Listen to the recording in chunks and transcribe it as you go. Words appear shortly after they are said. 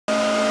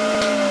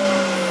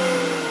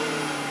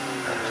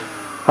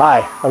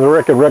Hi, I'm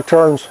Rick at Rick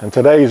Turns, and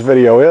today's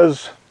video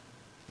is...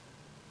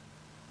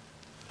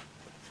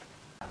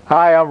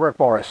 Hi, I'm Rick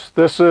Morris.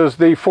 This is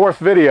the fourth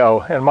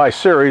video in my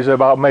series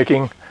about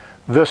making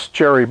this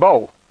cherry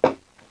bowl.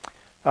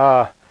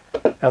 And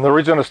the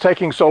reason it's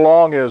taking so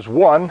long is,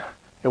 one,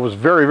 it was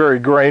very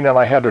green and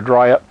I had to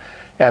dry it,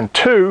 and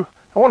two,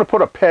 I want to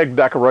put a peg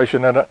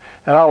decoration in it,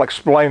 and I'll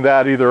explain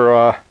that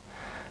either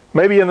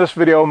maybe in this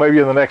video, maybe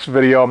in the next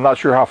video. I'm not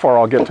sure how far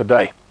I'll get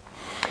today.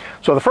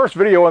 So the first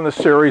video in this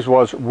series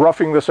was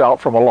roughing this out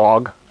from a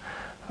log,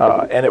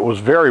 and it was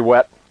very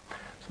wet.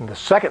 And the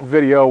second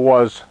video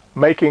was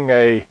making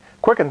a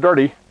quick and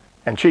dirty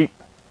and cheap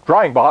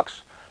drying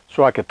box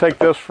so I could take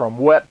this from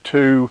wet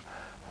to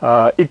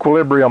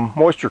equilibrium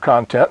moisture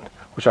content,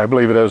 which I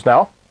believe it is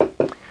now.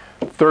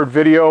 Third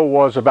video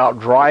was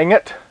about drying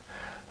it,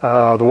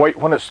 the weight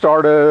when it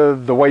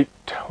started, the weight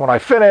when I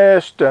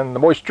finished, and the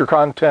moisture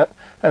content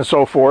and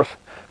so forth.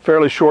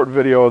 Fairly short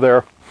video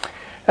there.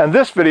 And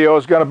this video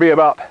is going to be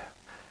about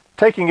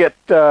taking it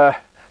to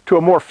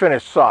a more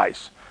finished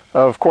size.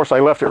 Of course, I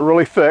left it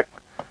really thick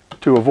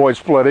to avoid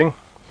splitting.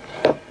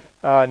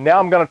 Now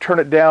I'm going to turn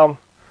it down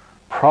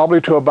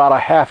probably to about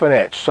 1/2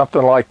 inch,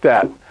 something like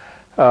that.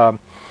 And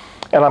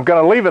I'm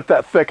going to leave it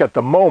that thick at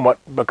the moment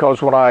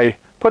because when I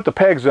put the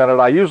pegs in it,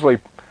 I usually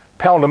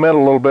pound them in a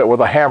little bit with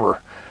a hammer.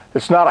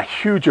 It's not a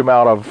huge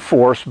amount of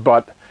force,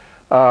 but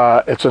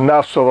it's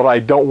enough so that I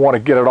don't want to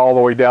get it all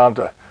the way down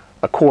to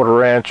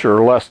 1/4 inch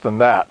or less than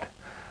that.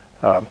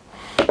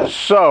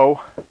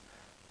 So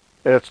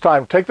it's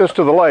time to take this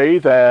to the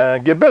lathe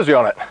and get busy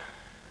on it.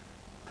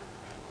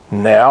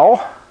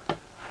 Now,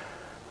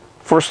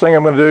 first thing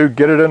I'm going to do,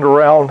 get it into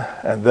round,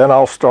 and then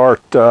I'll start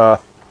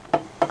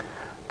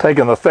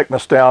taking the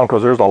thickness down,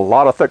 because there's a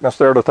lot of thickness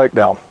there to take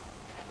down.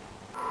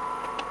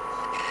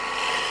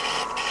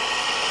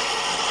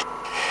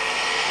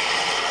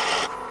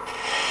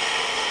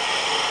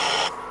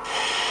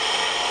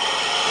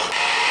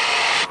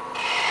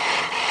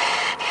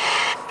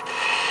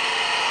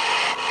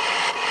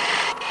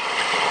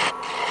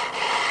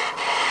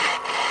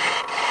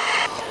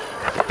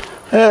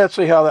 Let's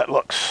see how that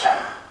looks.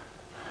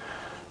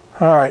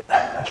 All right,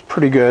 that's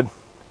pretty good.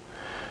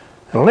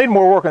 It'll need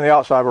more work on the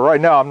outside, but right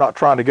now I'm not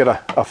trying to get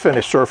a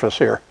finished surface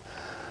here.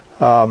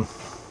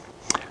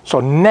 So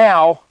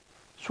now,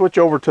 switch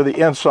over to the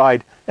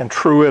inside and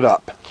true it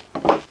up.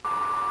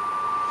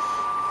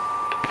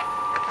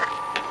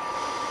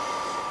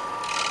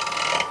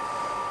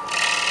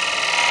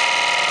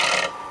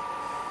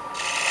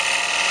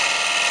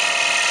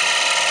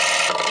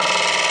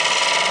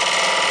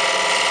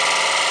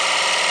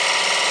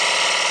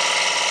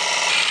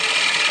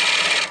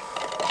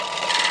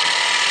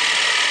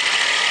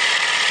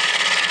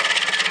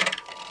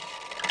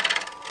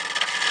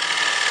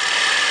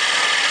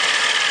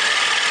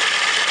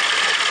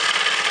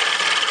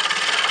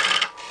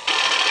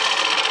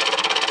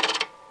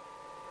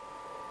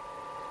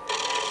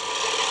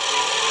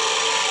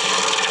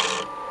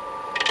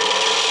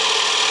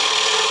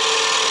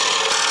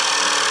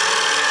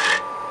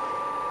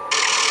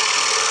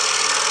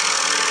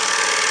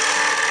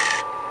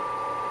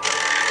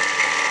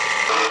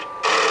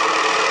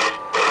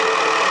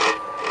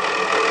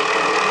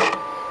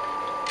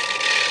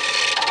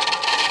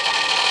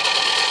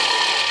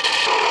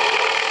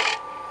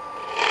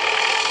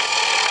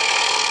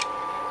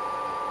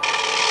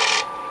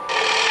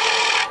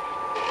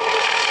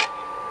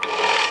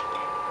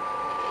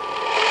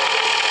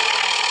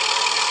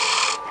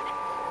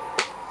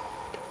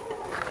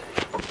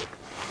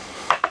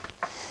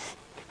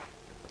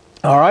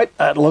 All right,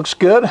 that looks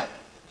good.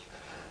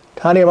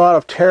 Tiny amount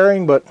of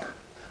tearing, but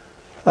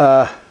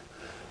not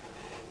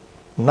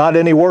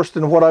any worse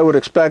than what I would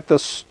expect.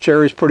 This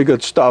cherry's pretty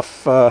good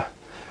stuff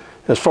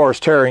as far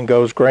as tearing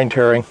goes, grain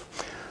tearing.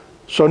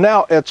 So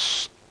now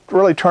it's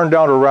really turned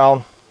down to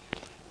round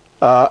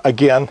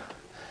again,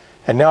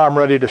 and now I'm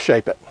ready to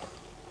shape it.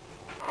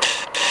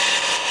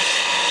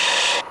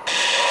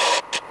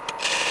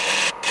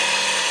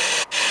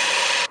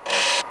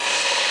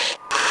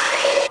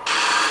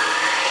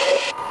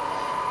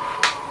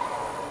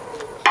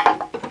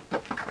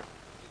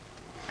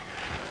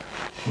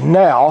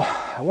 Now,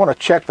 I want to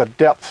check the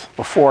depth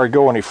before I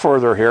go any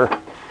further here.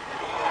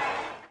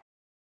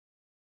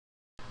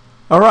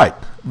 All right,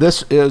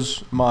 this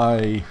is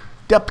my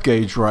depth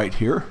gauge right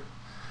here.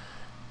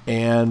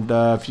 And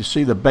if you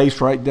see the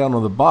base right down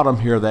on the bottom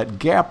here, that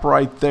gap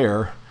right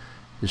there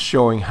is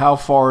showing how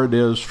far it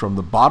is from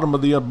the bottom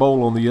of the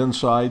bowl on the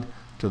inside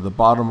to the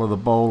bottom of the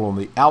bowl on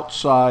the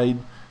outside.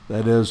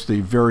 That is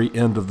the very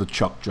end of the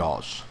chuck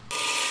jaws.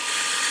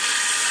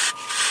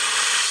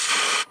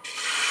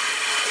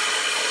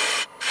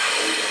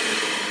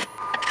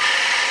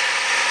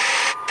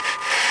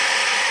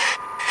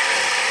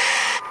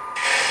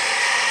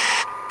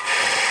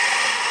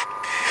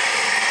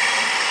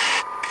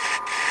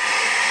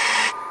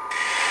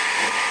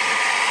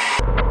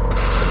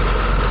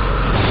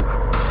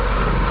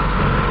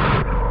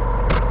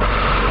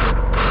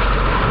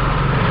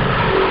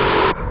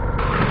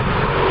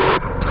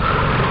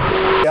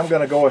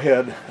 going to go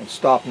ahead and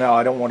stop now.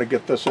 I don't want to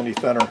get this any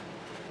thinner.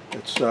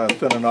 It's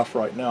thin enough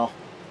right now.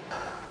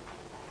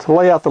 To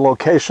lay out the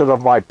location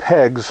of my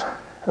pegs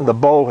in the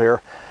bowl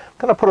here, I'm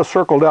going to put a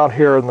circle down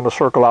here and then a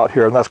circle out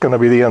here, and that's going to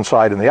be the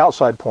inside and the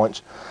outside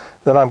points.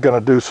 Then I'm going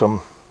to do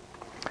some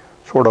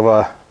sort of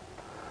a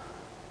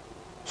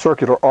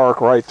circular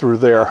arc right through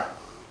there.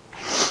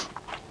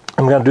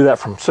 I'm going to do that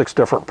from 6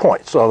 different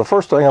points. So the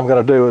first thing I'm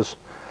going to do is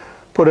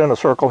put in a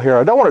circle here.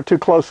 I don't want it too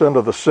close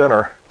into the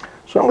center,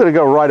 so I'm going to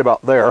go right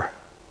about there.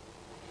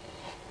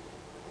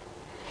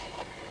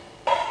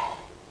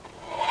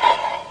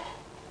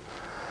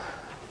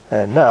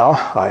 And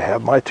now I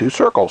have my 2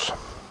 circles.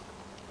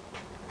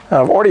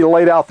 Now I've already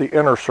laid out the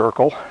inner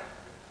circle,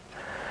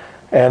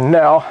 and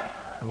now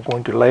I'm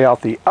going to lay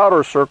out the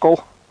outer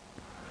circle.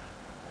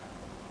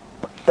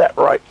 Put that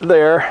right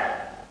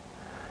there.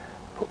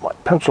 Put my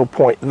pencil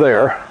point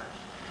there.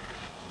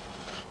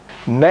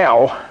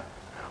 Now,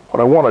 what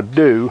I want to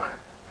do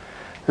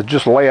is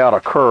just lay out a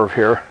curve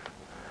here.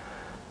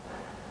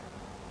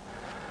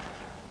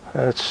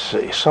 Let's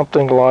see,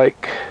 something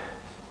like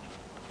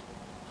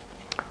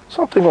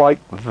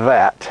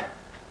that.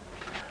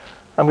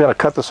 I'm going to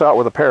cut this out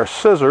with a pair of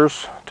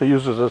scissors to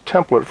use as a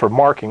template for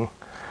marking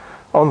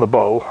on the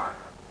bow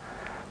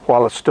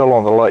while it's still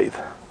on the lathe.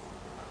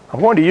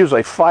 I'm going to use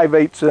a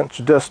 5/8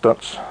 inch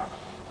distance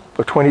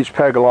between each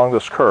peg along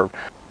this curve.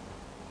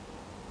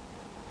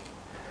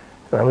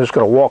 And I'm just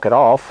going to walk it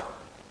off.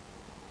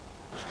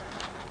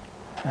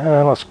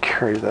 And let's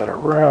carry that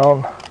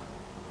around.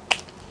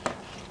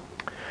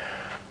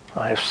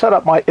 I have set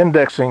up my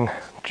indexing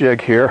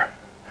jig here.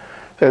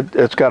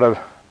 It's got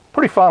a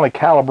pretty finely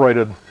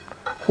calibrated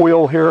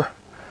wheel here.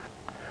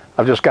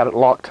 I've just got it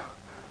locked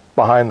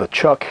behind the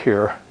chuck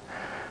here.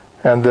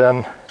 And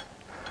then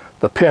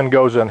the pin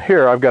goes in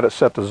here. I've got it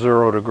set to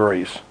 0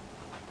 degrees.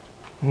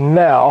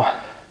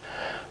 Now,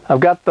 I've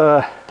got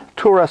the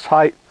tool rest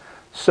height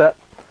set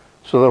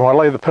so that when I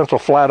lay the pencil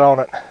flat on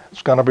it,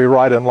 it's going to be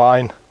right in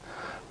line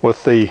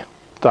with the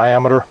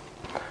diameter.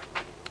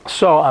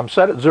 So I'm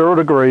set at 0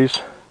 degrees,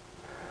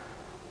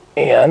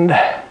 and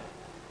I'm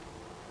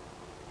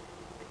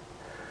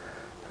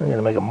going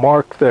to make a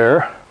mark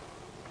there.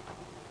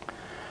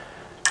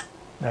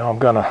 Now I'm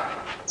going to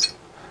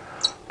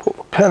pull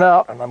the pin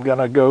out, and I'm going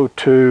to go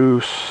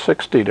to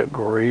 60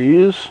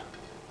 degrees.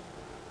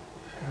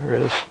 There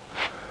it is,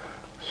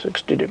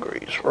 60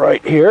 degrees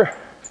right here.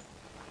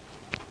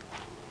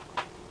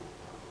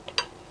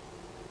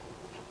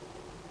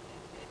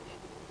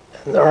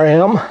 And there I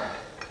am,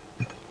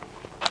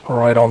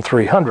 right on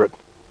 300.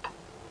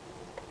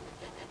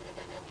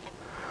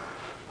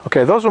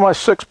 Okay, those are my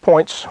 6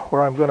 points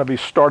where I'm going to be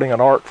starting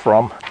an arc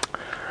from.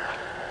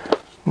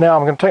 Now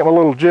I'm going to take my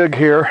little jig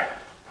here.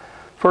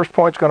 First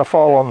point's going to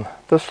fall on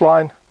this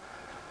line.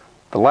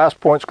 The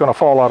last point's going to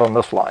fall out on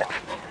this line.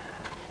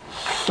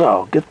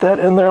 So get that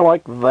in there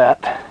like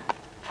that.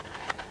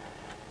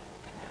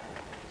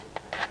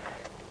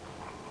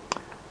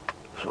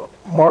 So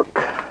mark.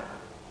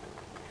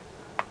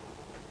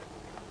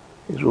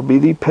 These will be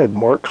the peg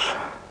marks.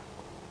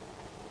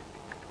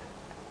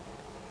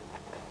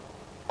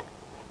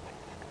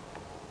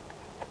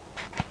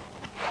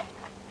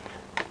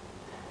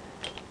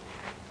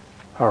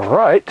 All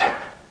right.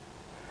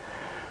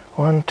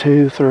 1,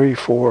 2, 3,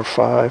 4,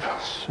 5,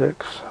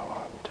 6.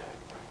 1, 2.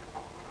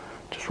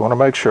 Just want to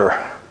make sure.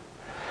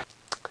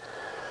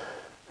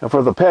 Now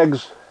for the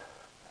pegs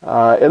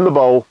in the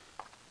bow,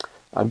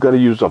 I'm going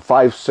to use a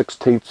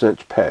 5/16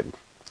 inch peg.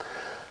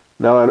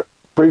 Now in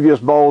previous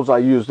bows, I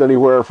used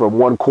anywhere from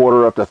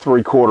 1/4 up to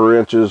 3/4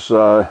 inches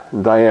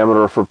in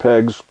diameter for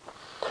pegs.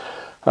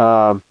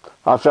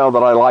 I found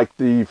that I like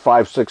the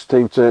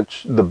 5/16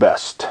 inch the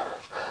best.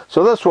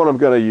 So that's what I'm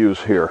going to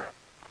use here.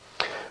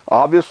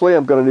 Obviously,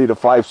 I'm going to need a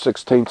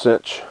 5/16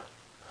 inch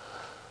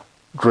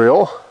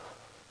drill.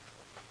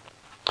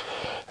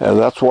 And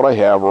that's what I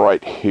have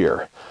right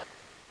here.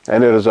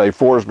 And it is a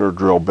Forstner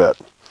drill bit.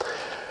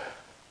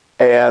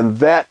 And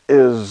that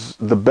is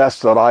the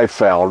best that I've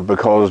found,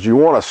 because you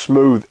want a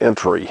smooth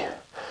entry.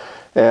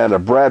 And a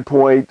brad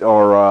point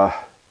or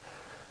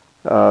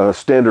a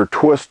standard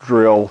twist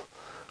drill,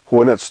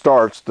 when it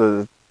starts,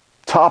 the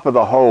top of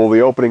the hole,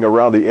 the opening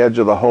around the edge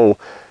of the hole,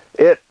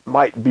 it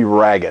might be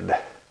ragged.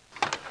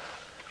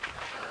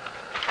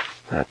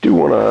 I do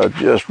want to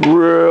just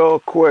real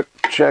quick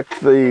check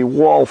the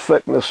wall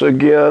thickness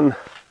again.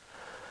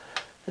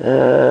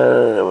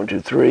 1, 2,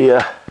 3,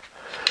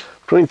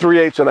 between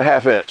 3/8 and a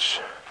 1/2 inch.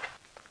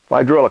 If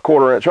I drill a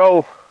 1/4 inch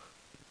hole,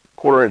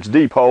 1/4 inch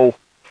deep hole,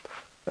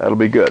 that'll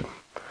be good.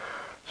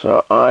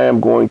 So I am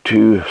going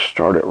to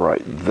start it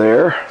right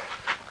there.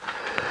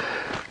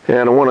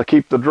 And I want to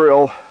keep the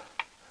drill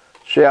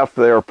shaft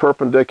there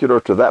perpendicular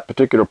to that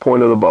particular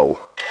point of the bow.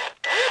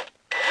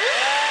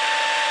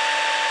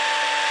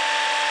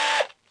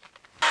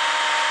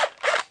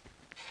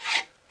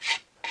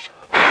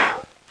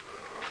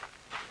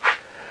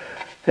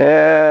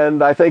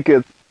 And I think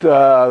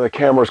the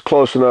camera's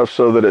close enough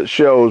so that it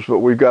shows, but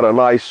we've got a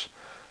nice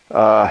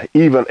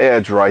even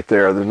edge right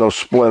there. There's no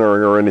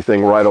splintering or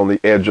anything right on the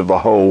edge of the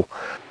hole.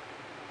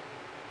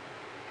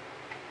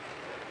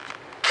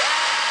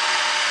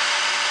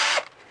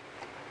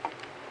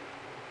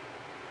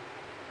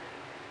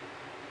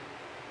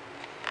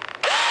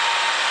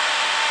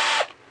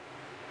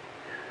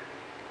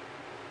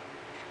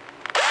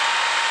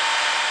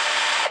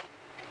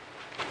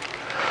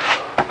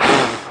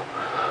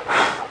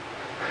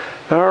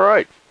 All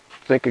right,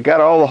 I think I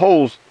got all the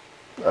holes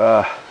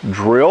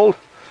drilled,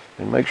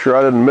 and make sure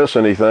I didn't miss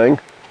anything.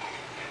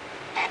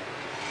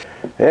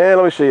 And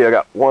let me see, I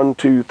got 1,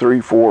 2,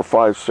 3, 4,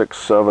 5, 6,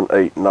 7,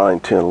 8, 9,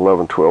 10,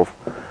 11, 12,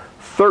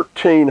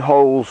 13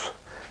 holes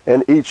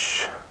in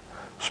each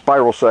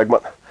spiral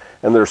segment,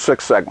 and there's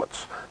 6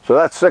 segments. So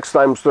that's 6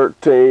 times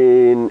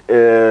 13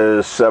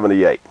 is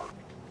 78.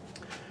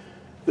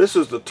 This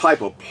is the type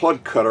of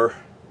plug cutter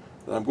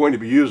that I'm going to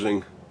be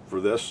using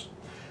for this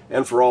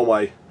and for all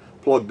my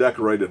plug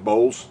decorated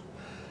bowls.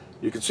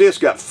 You can see it's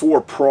got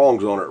 4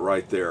 prongs on it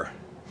right there,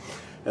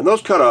 and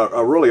those cut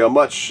a really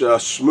much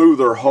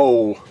smoother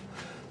hole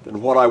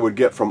than what I would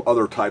get from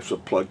other types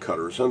of plug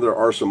cutters, and there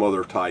are some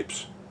other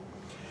types.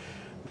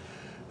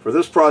 For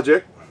this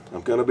project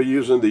I'm going to be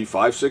using the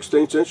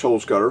 5/16 inch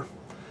holes cutter.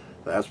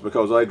 That's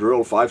because I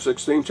drilled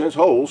 5/16 inch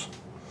holes,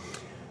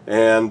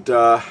 and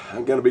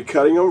I'm going to be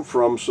cutting them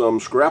from some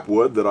scrap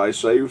wood that I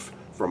save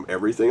from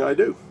everything I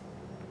do.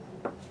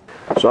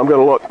 So I'm going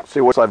to look, see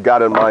what I've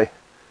got in my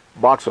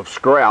box of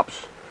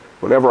scraps.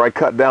 Whenever I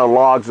cut down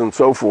logs and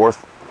so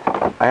forth,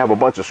 I have a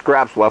bunch of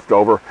scraps left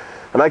over,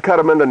 and I cut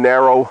them into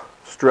narrow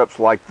strips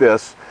like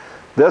this.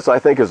 This, I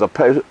think, is a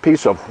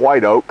piece of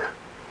white oak.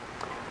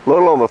 A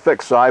little on the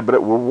thick side, but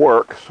it will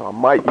work, so I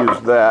might use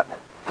that.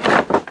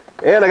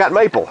 And I got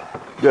maple.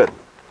 Good.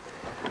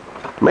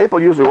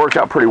 Maple usually works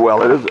out pretty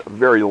well. It is a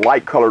very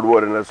light colored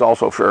wood, and it's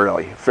also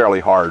fairly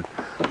hard.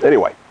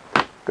 Anyway,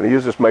 I'm going to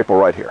use this maple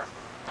right here.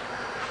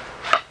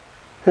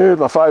 Here's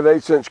my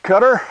 5/8 inch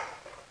cutter.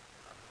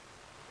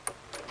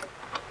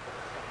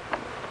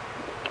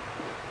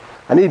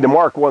 I need to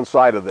mark one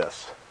side of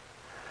this,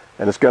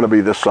 and it's going to be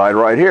this side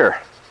right here.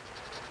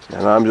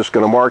 And I'm just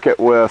going to mark it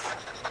with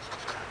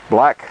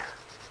black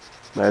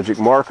magic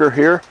marker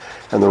here.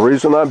 And the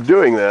reason I'm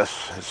doing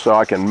this is so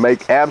I can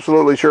make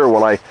absolutely sure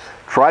when I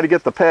try to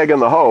get the peg in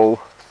the hole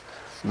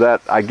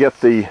that I get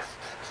the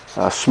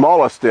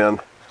smallest end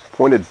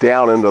pointed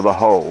down into the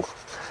hole.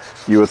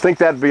 You would think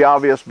that'd be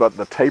obvious, but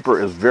the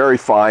taper is very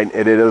fine,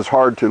 and it is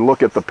hard to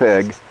look at the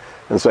peg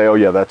and say, oh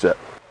yeah, that's it.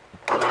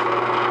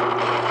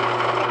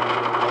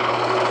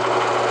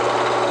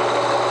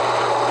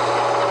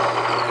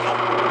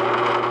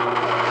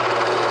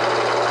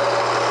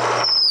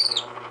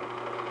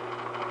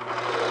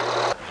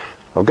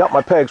 I've got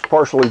my pegs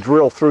partially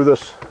drilled through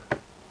this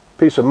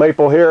piece of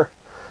maple here,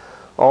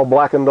 all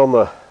blackened on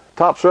the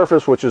top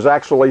surface, which is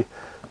actually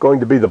going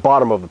to be the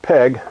bottom of the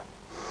peg.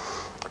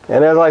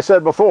 And as I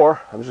said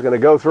before, I'm just going to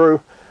go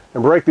through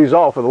and break these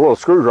off with a little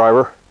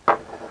screwdriver.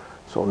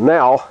 So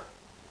now,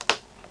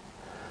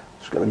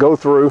 just going to go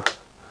through,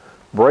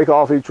 break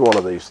off each one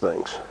of these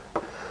things.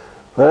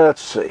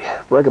 Let's see,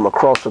 break them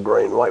across the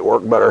grain might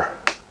work better.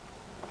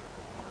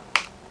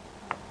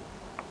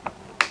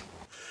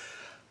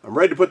 I'm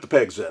ready to put the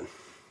pegs in.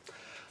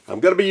 I'm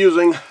going to be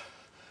using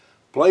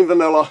plain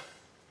vanilla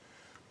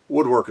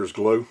woodworker's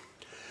glue.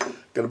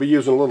 Going to be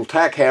using a little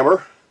tack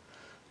hammer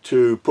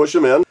to push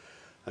them in.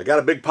 I got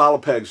a big pile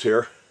of pegs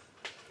here,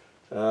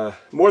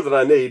 more than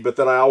I need, but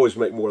then I always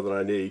make more than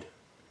I need.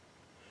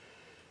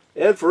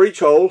 And for each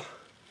hole,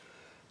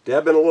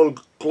 dab in a little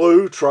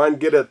glue, try and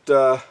get it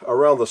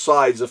around the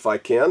sides if I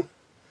can.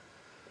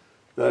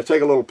 Then I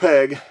take a little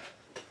peg.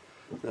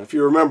 Now, if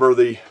you remember,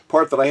 the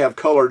part that I have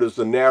colored is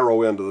the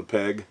narrow end of the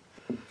peg.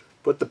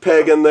 Put the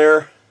peg in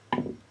there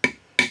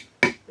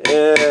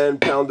and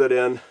pound it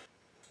in.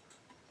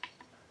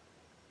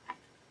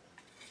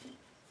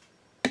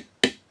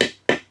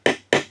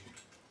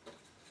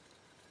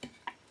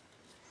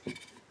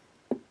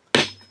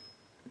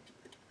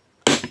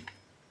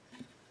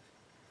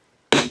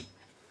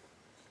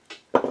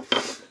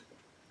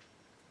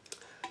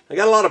 I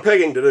got a lot of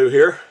pegging to do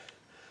here,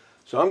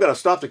 so I'm going to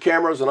stop the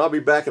cameras and I'll be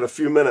back in a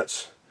few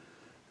minutes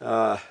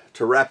to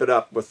wrap it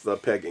up with the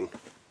pegging.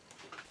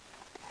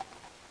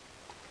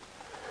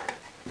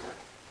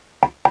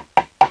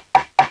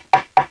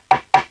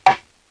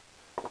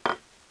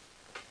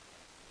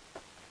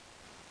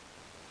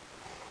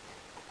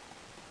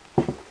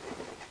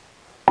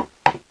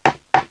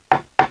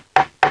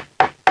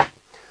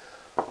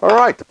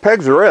 Alright, the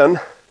pegs are in.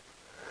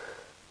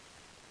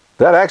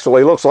 That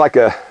actually looks like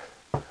a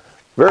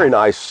very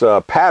nice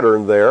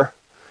pattern there.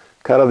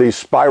 Kind of these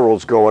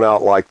spirals going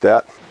out like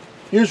that.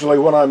 Usually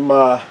when I'm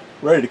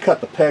ready to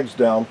cut the pegs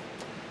down,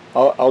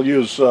 I'll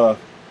use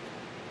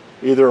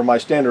either my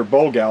standard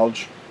bowl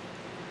gouge,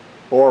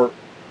 or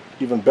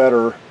even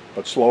better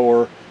but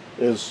slower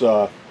is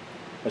a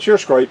shear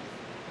scrape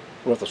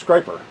with a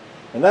scraper.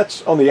 And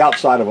that's on the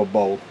outside of a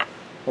bowl.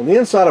 On the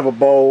inside of a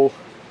bowl,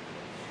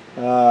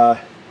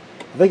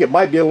 I think it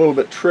might be a little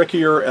bit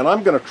trickier, and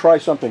I'm going to try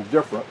something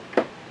different,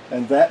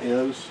 and that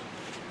is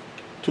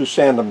to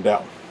sand them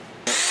down.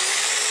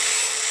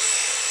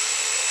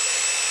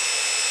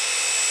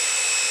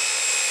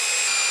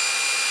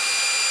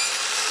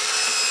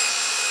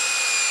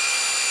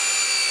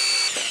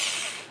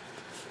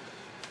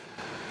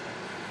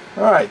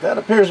 Alright, that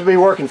appears to be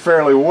working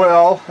fairly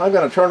well. I'm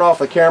going to turn off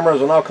the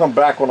cameras and I'll come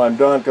back when I'm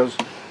done because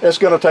it's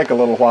going to take a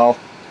little while.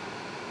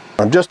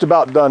 I'm just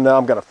about done now.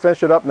 I'm going to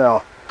finish it up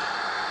now.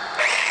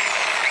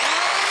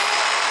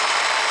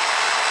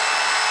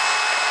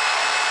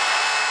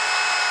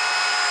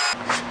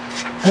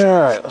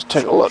 Alright, let's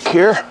take a look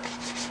here.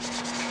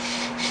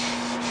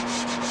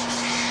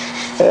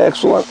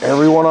 Excellent.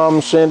 Every one of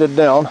them sanded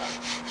down.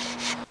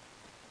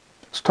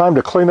 It's time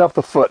to clean up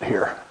the foot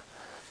here.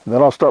 And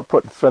then I'll start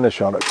putting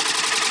finish on it.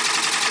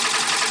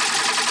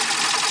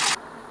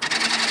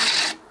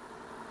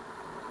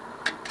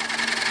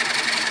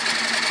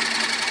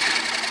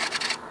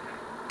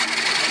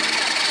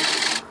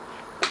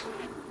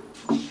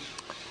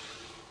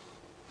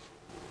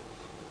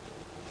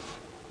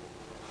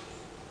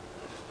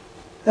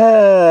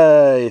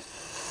 I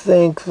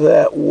think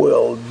that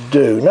will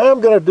do. Now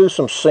I'm going to do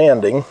some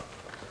sanding.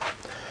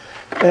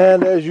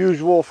 And as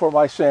usual for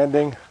my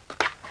sanding,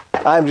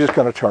 I'm just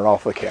going to turn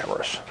off the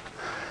cameras.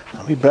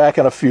 I'll be back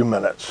in a few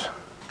minutes.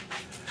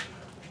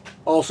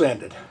 All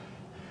sanded.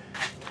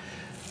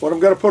 What I'm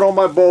going to put on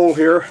my bowl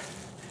here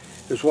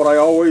is what I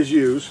always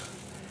use,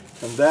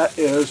 and that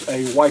is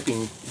a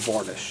wiping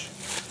varnish.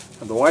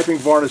 And the wiping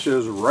varnish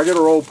is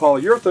regular old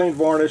polyurethane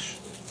varnish,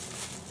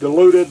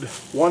 diluted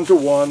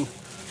 1-to-1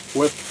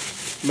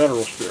 with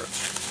mineral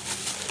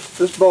spirits.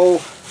 This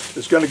bowl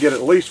is going to get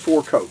at least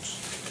 4 coats.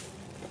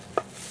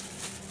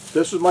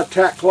 This is my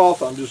tack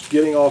cloth. I'm just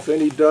getting off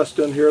any dust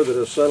in here that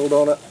has settled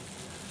on it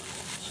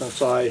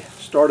since I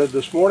started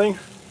this morning.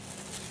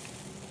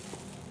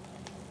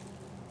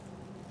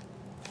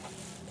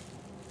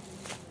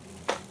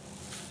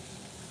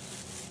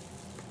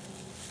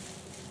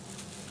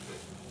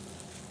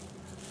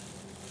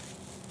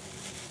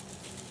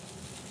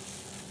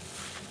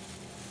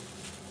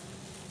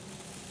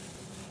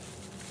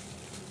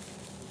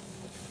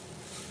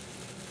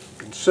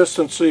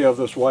 Consistency of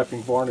this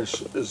wiping varnish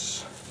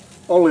is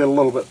only a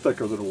little bit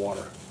thicker than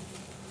water.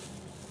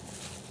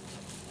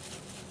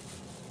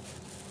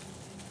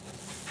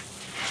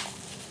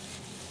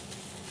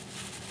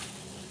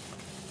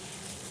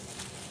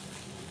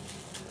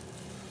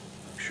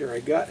 Make sure I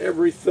got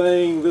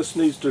everything. This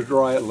needs to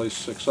dry at least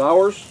 6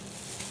 hours.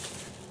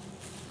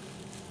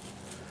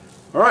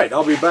 Alright,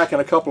 I'll be back in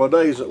a couple of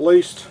days at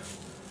least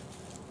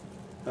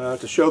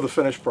to show the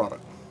finished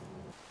product.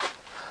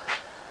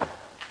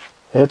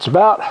 It's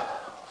about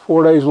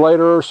 4 days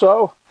later or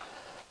so,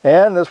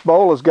 and this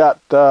bowl has got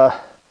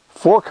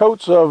 4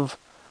 coats of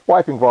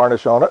wiping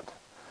varnish on it,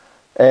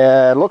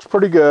 and it looks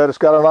pretty good. It's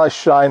got a nice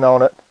shine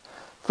on it.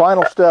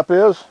 Final step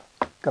is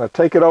going to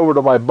take it over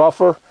to my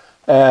buffer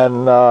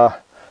and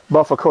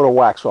buff a coat of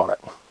wax on it.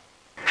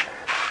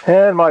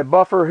 And my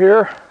buffer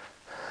here,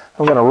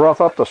 I'm going to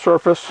rough up the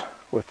surface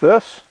with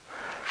this.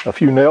 A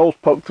few nails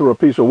poked through a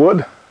piece of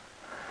wood.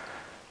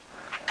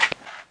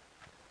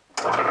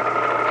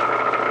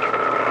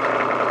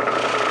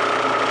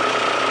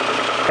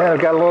 And I've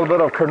got a little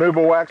bit of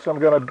carnauba wax I'm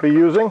going to be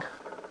using.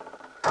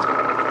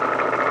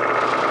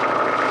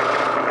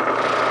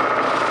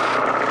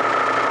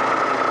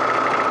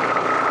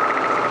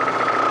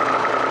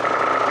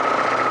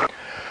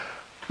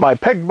 My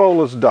peg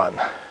bowl is done.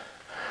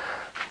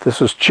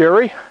 This is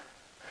cherry,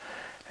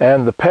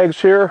 and the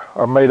pegs here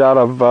are made out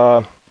of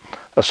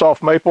a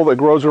soft maple that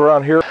grows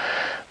around here.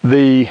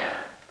 The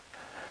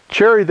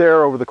cherry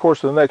there over the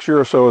course of the next year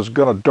or so is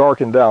going to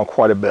darken down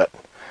quite a bit,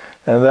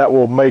 and that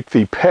will make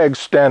the pegs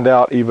stand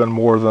out even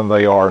more than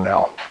they are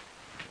now.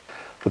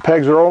 The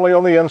pegs are only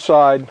on the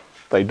inside.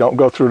 They don't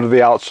go through to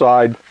the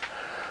outside.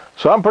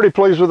 So I'm pretty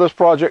pleased with this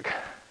project.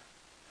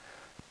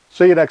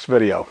 See you next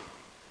video.